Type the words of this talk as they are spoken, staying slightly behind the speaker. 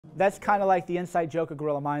That's kind of like the inside joke of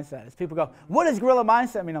gorilla mindset. Is people go, what does gorilla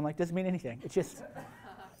mindset mean? I'm like, doesn't mean anything. It's just.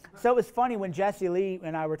 So it was funny when Jesse Lee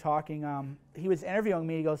and I were talking, he was interviewing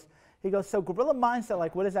me, he goes, so gorilla mindset,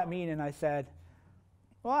 like what does that mean? And I said,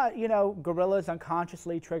 well, you know, gorillas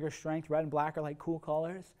unconsciously trigger strength. Red and black are like cool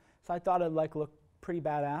colors. So I thought it'd like look pretty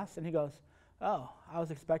badass. And he goes, oh, I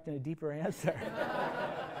was expecting a deeper answer.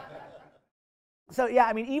 So yeah,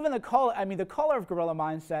 I mean, even the color of gorilla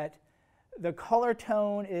mindset, the color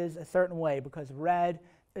tone is a certain way because red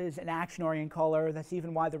is an action-oriented color. That's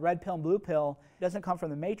even why the red pill and blue pill doesn't come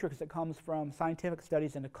from the matrix. It comes from scientific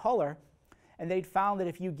studies into color. And they'd found that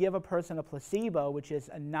if you give a person a placebo, which is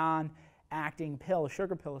a non-acting pill, a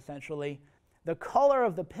sugar pill essentially, the color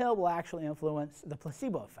of the pill will actually influence the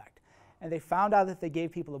placebo effect. And they found out that if they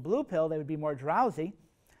gave people a blue pill, they would be more drowsy.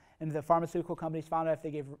 And the pharmaceutical companies found out if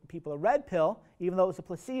they gave people a red pill, even though it was a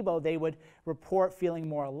placebo, they would report feeling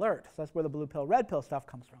more alert. So that's where the blue pill, red pill stuff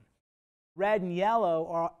comes from. Red and yellow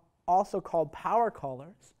are also called power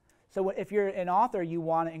colors. So if you're an author, you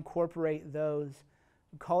want to incorporate those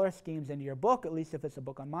color schemes into your book, at least if it's a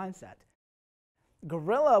book on mindset.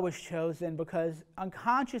 Gorilla was chosen because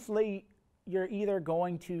unconsciously you're either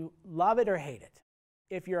going to love it or hate it.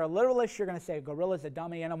 If you're a literalist, you're going to say, gorilla's a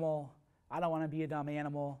dumb animal. I don't want to be a dumb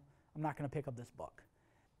animal. I'm not going to pick up this book.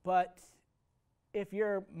 But if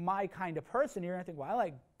you're my kind of person, you're going to think, well, I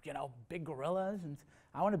like, you know, big gorillas, and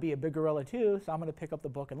I want to be a big gorilla too, so I'm going to pick up the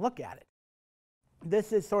book and look at it.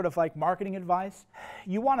 This is sort of like marketing advice.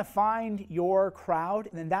 You want to find your crowd,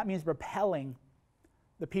 and then that means repelling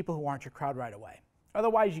the people who aren't your crowd right away.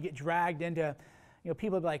 Otherwise, you get dragged into, you know,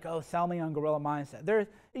 people be like, oh, sell me on gorilla mindset.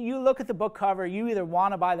 You look at the book cover, you either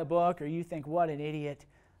want to buy the book or you think, what an idiot.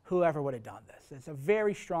 Whoever would have done this. It's a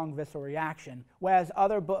very strong visceral reaction, whereas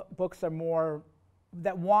other books are more,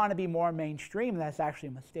 that want to be more mainstream, that's actually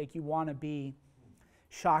a mistake. You want to be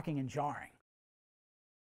shocking and jarring.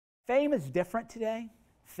 Fame is different today.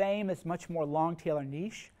 Fame is much more long tail or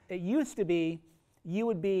niche. It used to be, you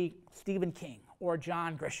would be Stephen King or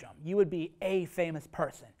John Grisham. You would be a famous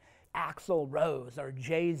person. Axl Rose or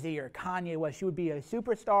Jay-Z or Kanye West. You would be a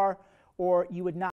superstar or you would not.